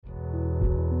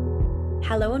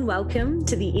Hello and welcome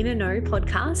to the Inner Know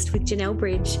podcast with Janelle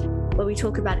Bridge, where we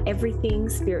talk about everything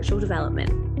spiritual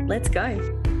development. Let's go.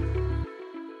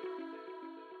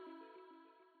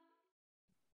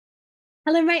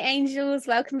 Hello, my angels.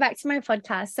 Welcome back to my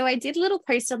podcast. So I did a little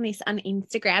post on this on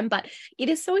Instagram, but it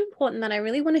is so important that I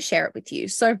really want to share it with you.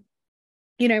 So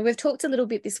we've talked a little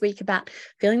bit this week about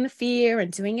feeling the fear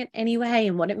and doing it anyway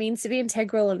and what it means to be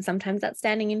integral. And sometimes that's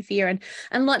standing in fear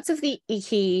and lots of the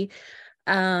icky,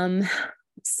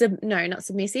 not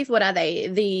submissive. What are they?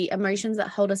 The emotions that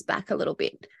hold us back a little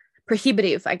bit.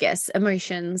 Prohibitive, I guess,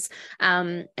 emotions.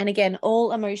 And again,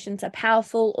 all emotions are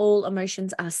powerful. All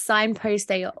emotions are signposts.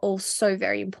 They are all so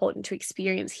very important to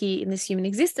experience here in this human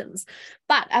existence.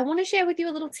 But I want to share with you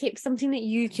a little tip, something that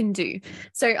you can do.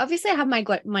 So obviously I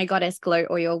have my Goddess Glow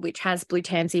oil, which has blue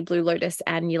tansy, blue lotus,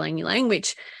 and ylang ylang,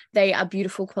 which they are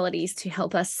beautiful qualities to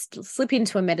help us slip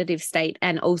into a meditative state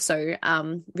and also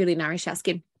really nourish our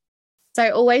skin. So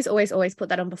I always put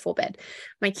that on before bed.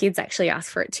 My kids actually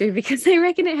ask for it too because they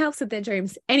reckon it helps with their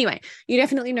dreams. Anyway, you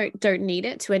definitely don't need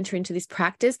it to enter into this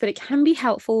practice, but it can be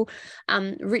helpful.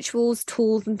 Rituals,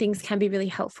 tools, and things can be really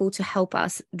helpful to help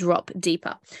us drop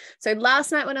deeper. So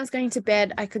last night when I was going to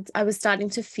bed, I was starting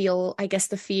to feel, I guess,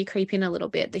 the fear creep in a little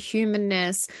bit, the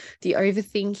humanness, the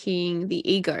overthinking, the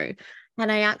ego.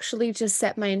 And I actually just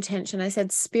set my intention. I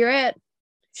said, Spirit,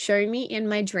 show me in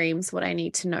my dreams what I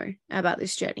need to know about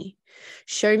this journey.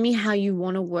 Show me how you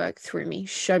want to work through me.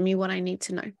 Show me what I need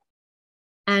to know.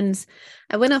 And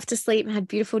I went off to sleep and had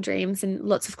beautiful dreams and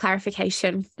lots of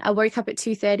clarification. I woke up at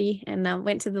 2:30 and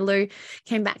went to the loo,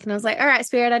 came back and I was like, all right,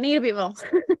 Spirit, I need a bit more.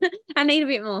 I need a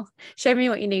bit more. Show me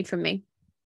what you need from me.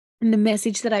 And the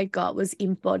message that I got was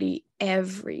embody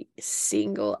every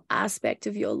single aspect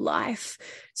of your life.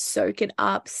 Soak it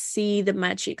up, see the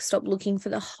magic, stop looking for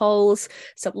the holes,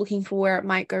 stop looking for where it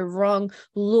might go wrong,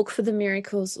 look for the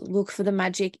miracles, look for the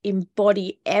magic,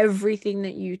 embody everything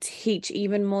that you teach,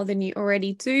 even more than you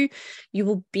already do. You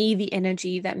will be the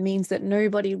energy that means that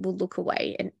nobody will look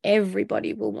away and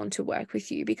everybody will want to work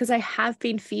with you, because I have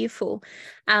been fearful.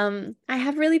 I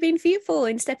have really been fearful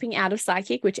in stepping out of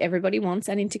psychic, which everybody wants,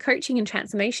 and into coaching and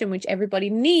transformation, which everybody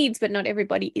needs, but not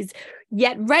everybody is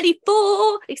yet ready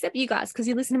for, except you guys, because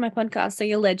you listen to my podcast, so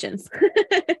you're legends.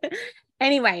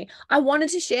 Anyway, I wanted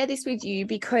to share this with you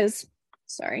because,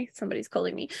 sorry, somebody's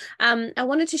calling me. I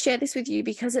wanted to share this with you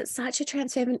because it's such a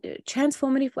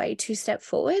transformative way to step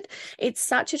forward. It's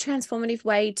such a transformative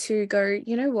way to go,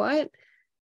 you know what,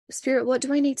 Spirit, what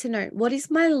do I need to know? What is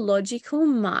my logical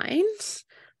mind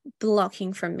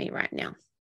blocking from me right now?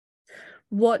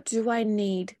 What do I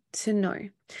need to know?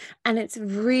 And it's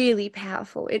really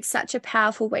powerful. It's such a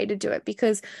powerful way to do it,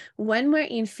 because when we're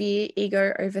in fear,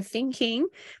 ego, overthinking,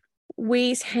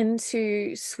 we tend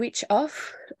to switch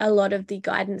off a lot of the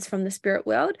guidance from the spirit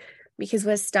world because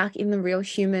we're stuck in the real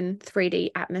human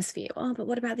 3D atmosphere. Oh, but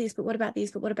what about this? But what about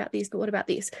this? But what about this? But what about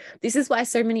this? This is why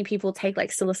so many people take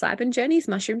like psilocybin journeys,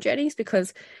 mushroom journeys,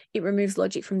 because it removes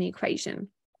logic from the equation.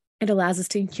 It allows us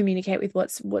to communicate with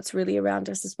what's really around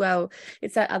us as well.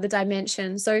 It's that other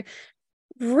dimension. So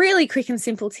really quick and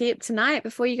simple tip tonight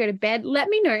before you go to bed, let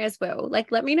me know as well.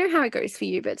 Like, let me know how it goes for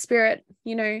you. But Spirit,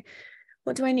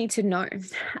 what do I need to know?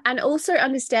 And also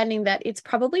understanding that it's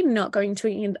probably not going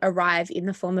to arrive in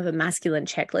the form of a masculine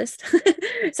checklist.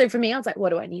 So for me, I was like, what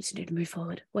do I need to do to move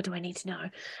forward? What do I need to know?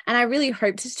 And I really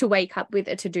hoped to wake up with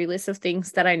a to-do list of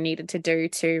things that I needed to do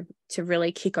to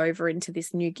really kick over into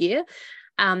this new gear.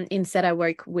 Instead, I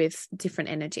woke with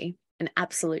different energy and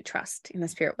absolute trust in the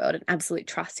spirit world and absolute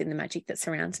trust in the magic that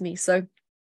surrounds me. So,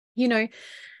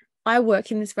 I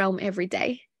work in this realm every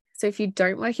day. So if you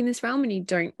don't work in this realm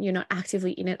and you're not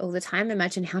actively in it all the time,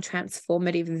 imagine how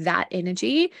transformative that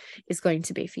energy is going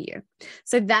to be for you.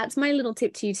 So that's my little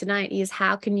tip to you tonight, is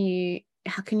how can you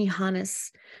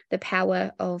harness the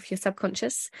power of your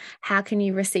subconscious? How can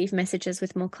you receive messages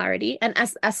with more clarity? And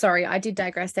sorry, I did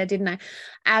digress there, didn't I?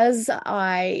 As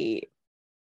I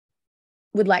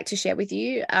would like to share with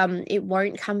you, it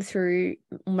won't come through,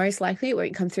 most likely it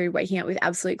won't come through waking up with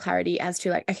absolute clarity as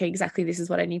to like, okay, exactly, this is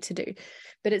what I need to do.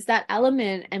 But it's that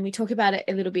element, and we talk about it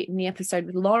a little bit in the episode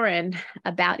with Lauren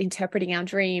about interpreting our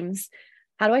dreams.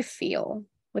 How do I feel?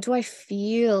 What do I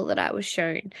feel that I was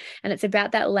shown? And it's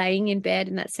about that laying in bed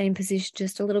in that same position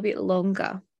just a little bit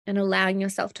longer and allowing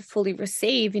yourself to fully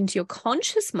receive into your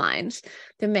conscious mind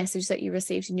the message that you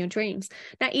received in your dreams.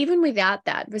 Now, even without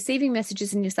that, receiving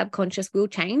messages in your subconscious will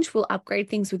change, will upgrade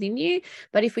things within you.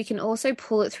 But if we can also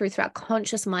pull it through our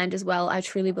conscious mind as well, I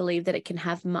truly believe that it can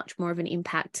have much more of an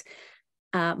impact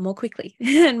more quickly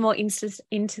and more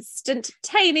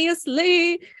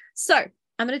instantaneously. So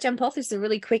I'm going to jump off. This is a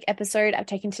really quick episode. I've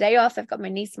taken today off. I've got my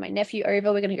niece and my nephew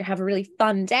over. We're going to go have a really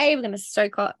fun day. We're going to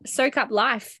soak up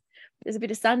life. There's a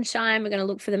bit of sunshine. We're going to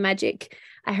look for the magic.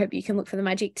 I hope you can look for the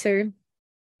magic too.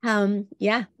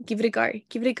 Yeah, give it a go.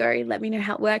 Give it a go. Let me know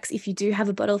how it works. If you do have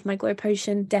a bottle of my glow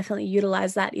potion, definitely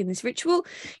utilize that in this ritual.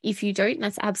 If you don't,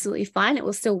 that's absolutely fine. It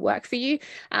will still work for you.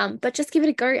 But just give it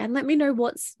a go and let me know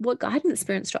what guidance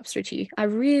Spirit drops through to you. I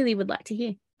really would like to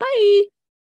hear. Bye.